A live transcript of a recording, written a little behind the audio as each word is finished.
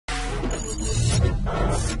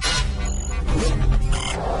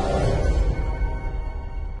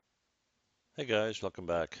Hey guys, welcome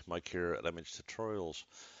back. Mike here at Image Tutorials.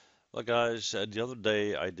 Well guys, the other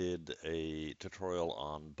day I did a tutorial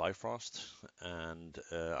on Bifrost and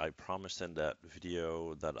I promised in that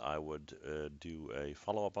video that I would do a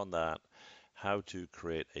follow-up on that, how to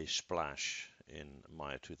create a splash in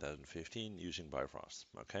Maya 2015 using Bifrost.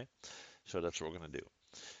 Okay, so that's what we're going to do.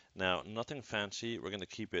 Now, nothing fancy, we're going to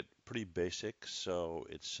keep it pretty basic so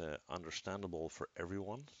it's understandable for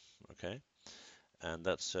everyone. Okay, and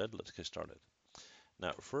that said, let's get started.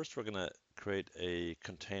 Now, first we're going to create a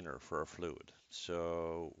container for our fluid.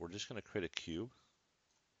 So we're just going to create a cube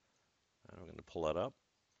and we're going to pull that up.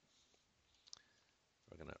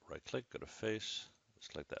 We're going to right click, go to face,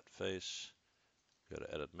 select that face, go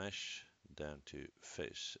to edit mesh, down to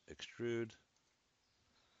face extrude,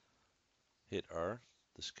 hit R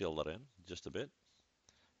to scale that in just a bit,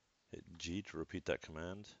 hit G to repeat that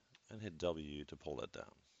command, and hit W to pull that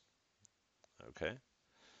down. Okay,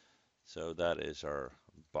 so that is our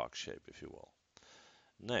box shape, if you will.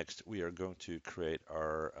 Next, we are going to create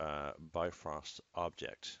our Bifrost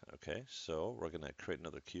object. Okay, so we're going to create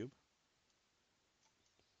another cube.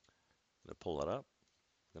 I'm going to pull that up.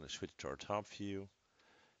 I'm going to switch to our top view.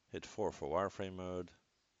 Hit 4 for wireframe mode.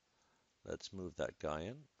 Let's move that guy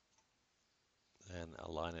in and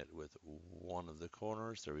align it with one of the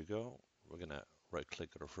corners. There we go. We're going to right click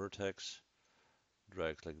our vertex,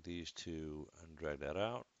 drag click these two and drag that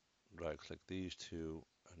out. Right click these two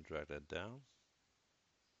and drag that down.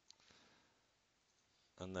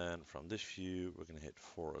 And then from this view, we're going to hit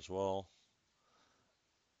 4 as well.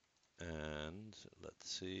 And let's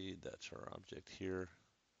see, that's our object here.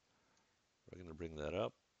 We're going to bring that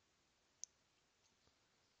up.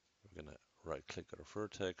 We're going to right click our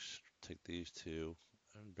vertex, take these two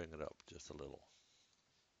and bring it up just a little.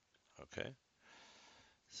 Okay,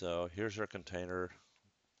 so here's our container,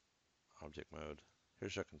 object mode.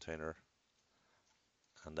 Here's our container,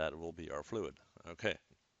 and that will be our fluid. Okay,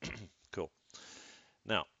 cool.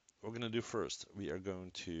 Now, what we're going to do first, we are going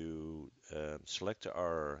to select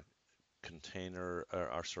our container,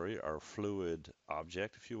 our fluid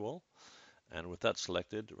object, if you will. And with that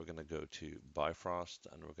selected, we're going to go to Bifrost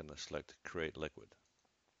and we're going to select Create Liquid.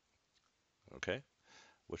 Okay,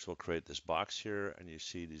 which will create this box here, and you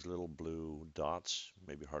see these little blue dots,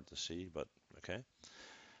 maybe hard to see, but okay.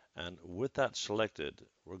 And with that selected,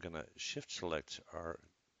 we're going to shift select our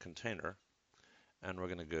container, and we're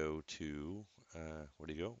going to go to, where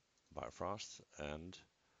do you go? Bifrost and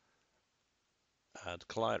add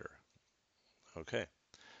collider. Okay,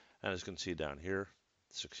 and as you can see down here,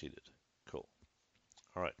 succeeded. Cool.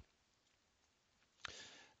 All right.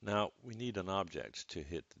 Now we need an object to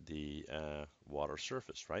hit the water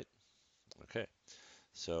surface, right? Okay,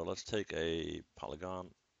 so let's take a polygon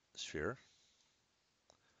sphere.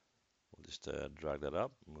 We'll just drag that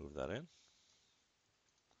up, move that in.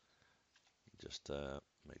 Just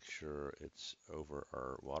make sure it's over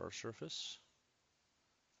our water surface.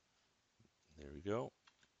 There we go.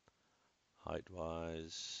 Height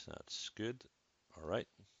wise, that's good. All right.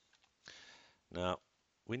 Now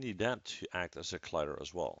we need that to act as a collider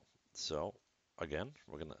as well. So again,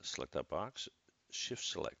 we're going to select that box, shift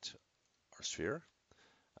select our sphere.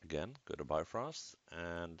 Again, go to Bifrost,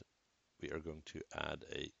 and we are going to add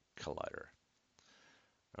a collider.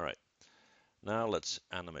 All right. Now let's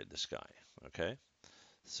animate this guy. Okay.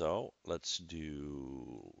 So let's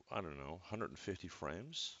do, I don't know, 150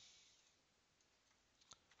 frames.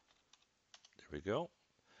 There we go.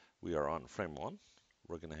 We are on frame 1.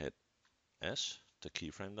 We're going to hit S to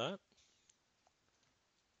keyframe that.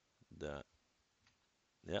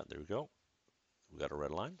 Yeah, there we go. We got a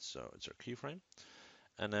red line, so it's our keyframe.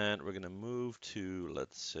 And then we're going to move to,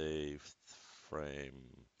 let's say,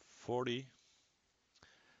 frame 40.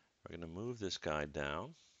 We're going to move this guy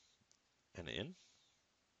down and in.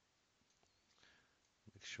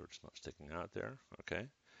 Make sure it's not sticking out there. Okay.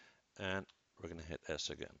 And we're going to hit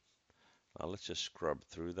S again. Now let's just scrub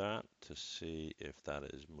through that to see if that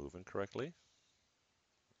is moving correctly.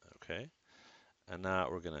 Okay. And now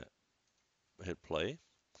we're going to hit play.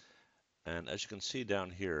 And as you can see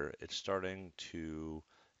down here, it's starting to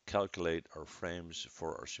calculate our frames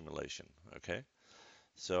for our simulation. Okay.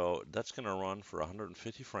 So that's going to run for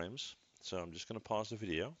 150 frames. So I'm just going to pause the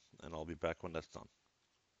video and I'll be back when that's done.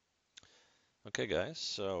 Okay guys,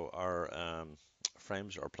 so our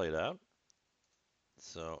frames are played out.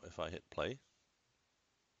 So if I hit play,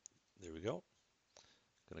 there we go.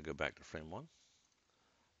 Going to go back to frame 1.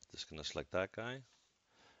 Just going to select that guy.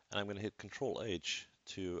 And I'm going to hit Control H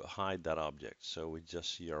to hide that object. So we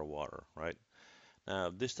just see our water, right?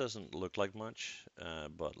 Now this doesn't look like much,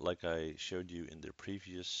 but like I showed you in the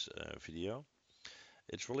previous video,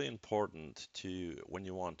 it's really important to, when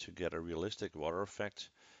you want to get a realistic water effect,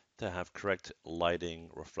 to have correct lighting,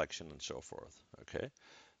 reflection, and so forth. Okay,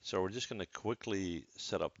 so we're just going to quickly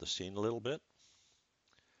set up the scene a little bit.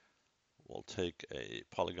 We'll take a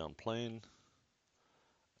polygon plane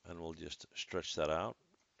and we'll just stretch that out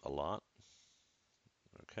a lot.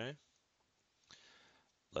 Okay,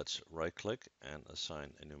 let's right click and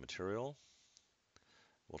assign a new material.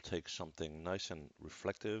 We'll take something nice and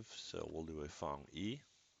reflective, so we'll do a Fong E,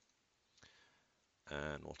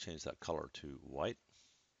 and we'll change that color to white.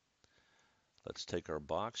 Let's take our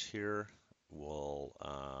box here. We'll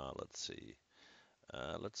let's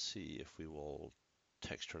see if we will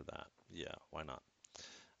texture that. Yeah, why not?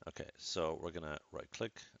 Okay, so we're gonna right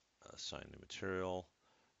click, assign new material.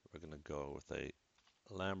 We're gonna go with a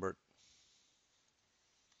Lambert.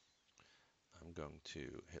 I'm going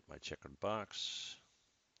to hit my checkered box.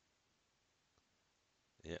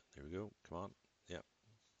 Yeah, there we go. Come on. Yeah.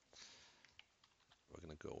 We're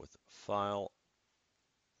gonna go with File.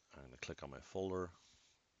 I'm gonna click on my folder.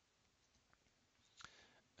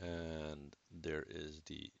 And there is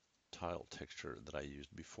the tile texture that I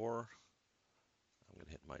used before. I'm going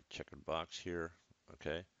to hit my checkered box here.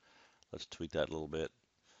 Okay, let's tweak that a little bit.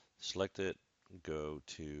 Select it, go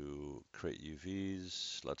to create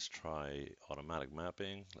UVs. Let's try automatic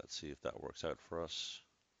mapping. Let's see if that works out for us.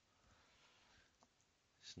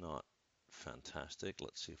 It's not fantastic.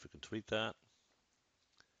 Let's see if we can tweak that.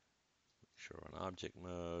 Make sure we're in object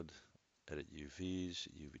mode. Edit UVs,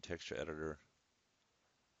 UV texture editor.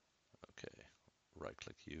 Okay, right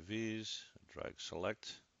click UVs, drag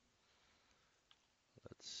select.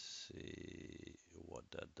 Let's see what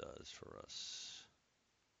that does for us.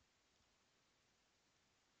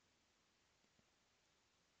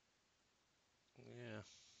 Yeah,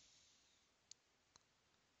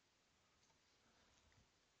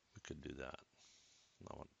 we could do that.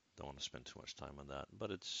 Don't want to spend too much time on that,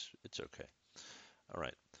 but it's okay. All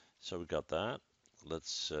right, so we got that.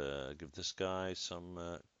 Let's give this guy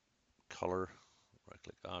some color. Right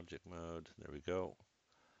click object mode. There we go.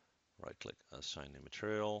 Right click assign new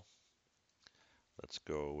material. Let's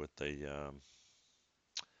go with a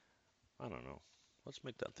I don't know. Let's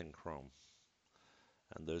make that thing chrome.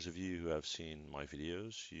 And those of you who have seen my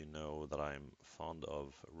videos, you know that I'm fond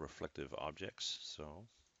of reflective objects. So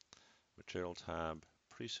Material tab,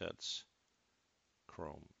 Presets,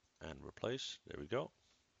 Chrome, and Replace. There we go.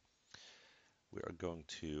 We are going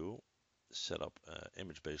to set up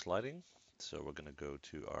image-based lighting. So we're going to go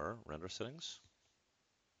to our render settings.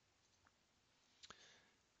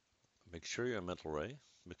 Make sure you're in mental ray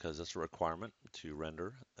because that's a requirement to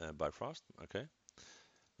render Bifrost. Okay.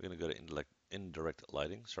 We're going to go to indirect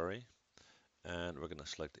lighting, sorry, and we're going to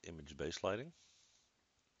select image-based lighting.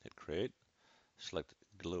 Hit create. Select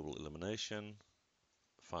global illumination,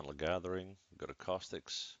 final gathering, go to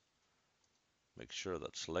caustics, make sure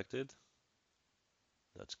that's selected.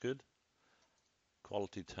 That's good.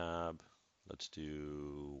 Quality tab, let's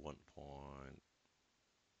do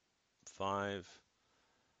 1.5.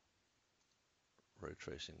 Ray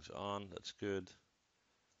tracing's on, that's good.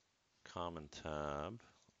 Common tab,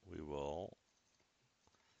 we will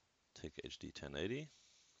take HD 1080.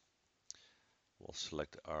 We'll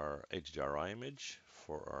select our HDRI image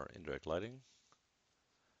for our indirect lighting.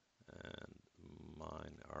 And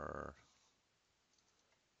mine are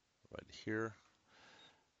right here.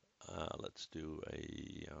 Let's do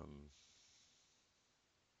a,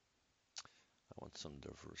 I want some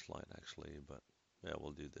diverse light actually, but yeah,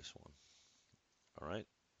 we'll do this one. All right,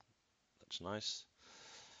 that's nice.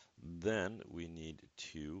 Then we need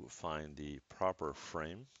to find the proper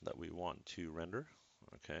frame that we want to render.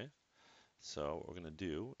 Okay, so what we're going to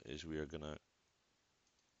do is we are going to,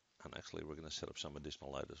 and actually we're going to set up some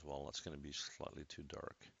additional light as well. That's going to be slightly too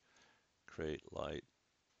dark. Create light,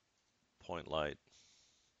 point light,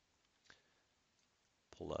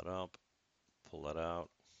 pull that up, pull that out.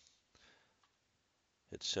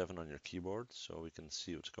 Hit 7 on your keyboard so we can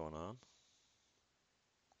see what's going on.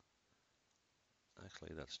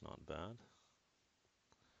 Actually, that's not bad.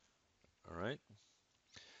 All right.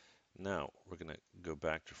 Now we're going to go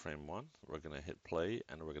back to frame 1. We're going to hit play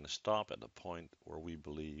and we're going to stop at the point where we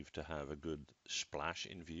believe to have a good splash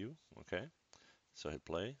in view. Okay. So hit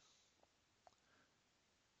play.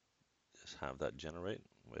 Just have that generate.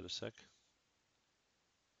 Wait a sec.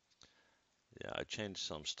 Yeah, I changed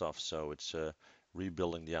some stuff so it's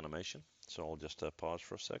rebuilding the animation. So I'll just pause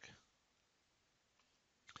for a sec.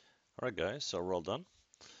 All right, guys, so we're all done.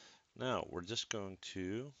 Now we're just going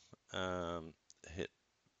to hit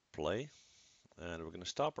play and we're going to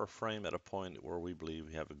stop our frame at a point where we believe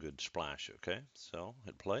we have a good splash. Okay, so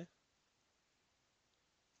hit play.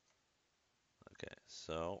 Okay,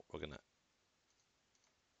 so we're gonna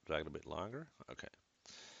drag it a bit longer. Okay.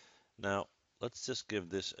 Now, let's just give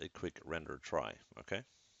this a quick render try, okay?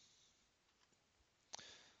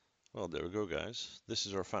 Well, there we go, guys. This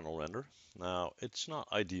is our final render. Now, it's not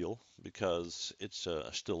ideal because it's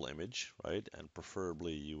a still image, right? And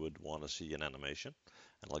preferably you would want to see an animation,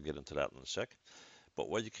 and I'll get into that in a sec. But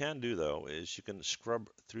what you can do, though, is you can scrub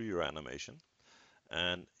through your animation,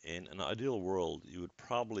 and in an ideal world, you would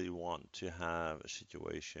probably want to have a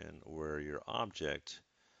situation where your object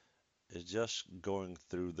is just going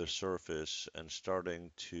through the surface and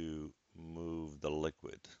starting to move the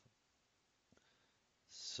liquid.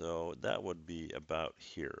 So that would be about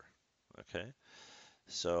here. Okay,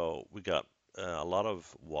 so we got a lot of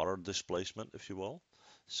water displacement, if you will.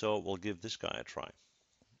 So we'll give this guy a try.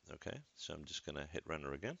 Okay, so I'm just gonna hit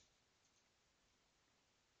render again.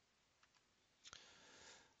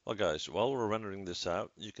 Well, guys, while we're rendering this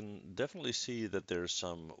out, you can definitely see that there's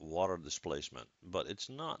some water displacement, but it's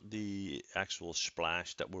not the actual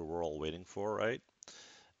splash that we were all waiting for, right?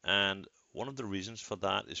 And one of the reasons for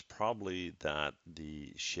that is probably that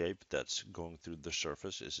the shape that's going through the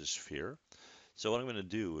surface is a sphere. So what I'm going to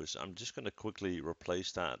do is I'm just going to quickly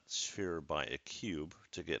replace that sphere by a cube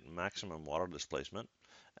to get maximum water displacement.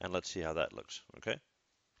 And let's see how that looks, okay?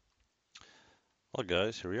 Well,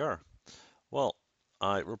 guys, here we are. Well,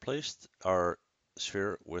 I replaced our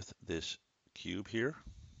sphere with this cube here,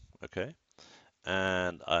 okay?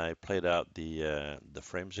 And I played out the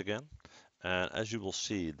frames again. And as you will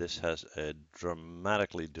see, this has a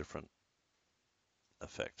dramatically different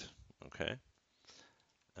effect, okay?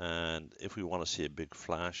 And if we want to see a big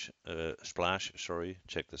splash, sorry,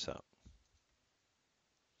 check this out.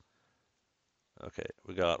 Okay,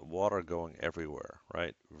 we got water going everywhere,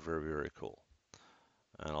 right? Very, very cool.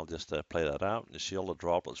 And I'll just play that out. You see all the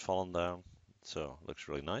droplets falling down. So it looks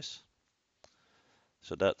really nice.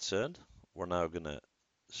 So that said, we're now going to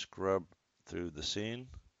scrub through the scene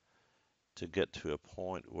to get to a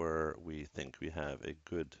point where we think we have a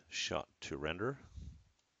good shot to render.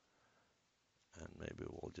 And maybe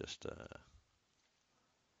we'll just,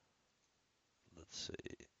 let's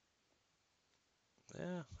see.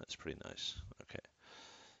 Yeah, that's pretty nice. Okay,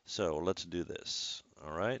 so let's do this.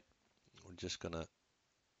 All right, we're just going to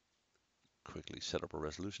quickly set up a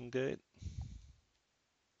resolution gate.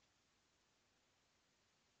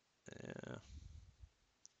 Yeah,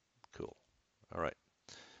 cool. All right,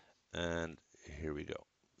 and here we go.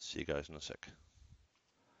 See you guys in a sec.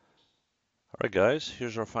 All right, guys,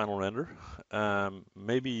 here's our final render.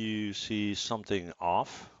 Maybe you see something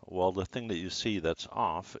off. Well, the thing that you see that's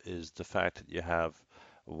off is the fact that you have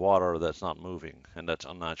water that's not moving, and that's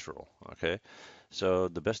unnatural, okay? So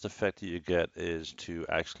the best effect that you get is to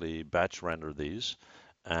actually batch render these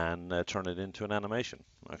and turn it into an animation,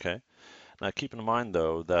 okay? Now keep in mind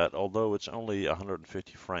though that although it's only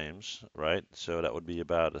 150 frames, right? So that would be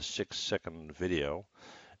about a 6-second video.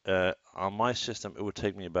 On my system, it would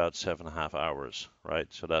take me about 7.5 hours, right?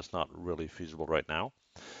 So that's not really feasible right now.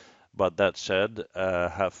 But that said,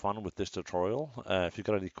 have fun with this tutorial. If you've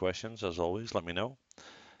got any questions, as always, let me know.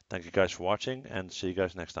 Thank you guys for watching and see you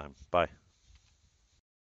guys next time. Bye.